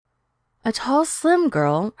A tall, slim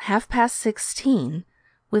girl, half past 16,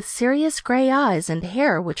 with serious gray eyes and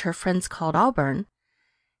hair which her friends called auburn,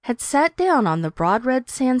 had sat down on the broad red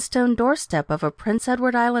sandstone doorstep of a Prince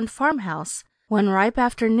Edward Island farmhouse one ripe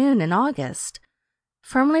afternoon in August,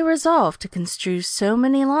 firmly resolved to construe so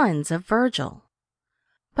many lines of Virgil.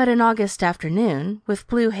 But an August afternoon, with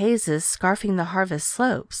blue hazes scarfing the harvest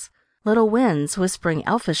slopes, little winds whispering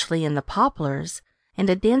elfishly in the poplars, and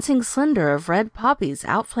a dancing slender of red poppies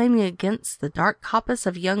outflaming against the dark coppice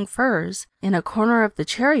of young firs in a corner of the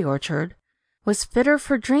cherry orchard, was fitter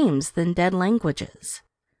for dreams than dead languages.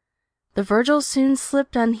 The Virgil soon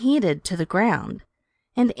slipped unheeded to the ground,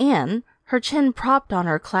 and Anne, her chin propped on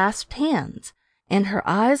her clasped hands, and her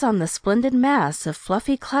eyes on the splendid mass of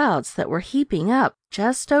fluffy clouds that were heaping up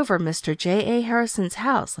just over Mr. J. A. Harrison's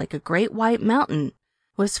house like a great white mountain,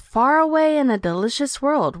 was far away in a delicious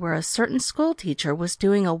world where a certain schoolteacher was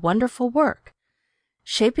doing a wonderful work,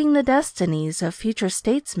 shaping the destinies of future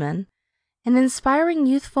statesmen and inspiring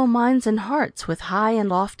youthful minds and hearts with high and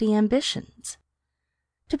lofty ambitions.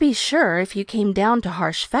 To be sure, if you came down to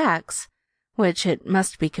harsh facts, which it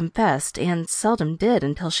must be confessed Anne seldom did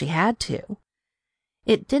until she had to,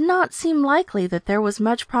 it did not seem likely that there was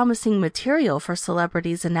much promising material for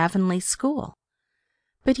celebrities in Avonlea school.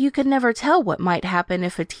 But you could never tell what might happen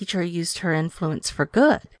if a teacher used her influence for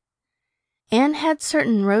good. Anne had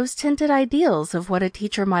certain rose-tinted ideals of what a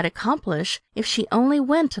teacher might accomplish if she only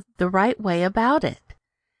went the right way about it,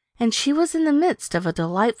 and she was in the midst of a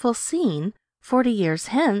delightful scene 40 years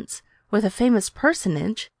hence with a famous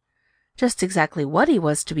personage. Just exactly what he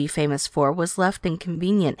was to be famous for was left in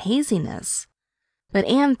convenient haziness, but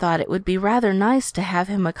Anne thought it would be rather nice to have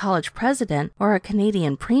him a college president or a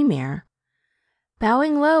Canadian premier.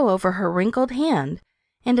 Bowing low over her wrinkled hand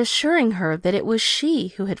and assuring her that it was she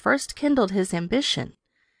who had first kindled his ambition,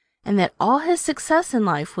 and that all his success in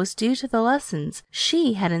life was due to the lessons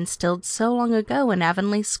she had instilled so long ago in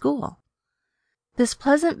Avonlea school. This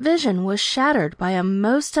pleasant vision was shattered by a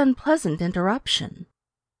most unpleasant interruption.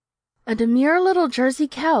 A demure little Jersey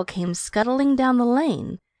cow came scuttling down the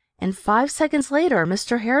lane, and 5 seconds later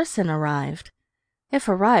Mr. Harrison arrived, if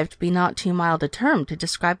arrived be not too mild a term to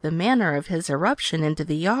describe the manner of his irruption into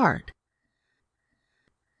the yard.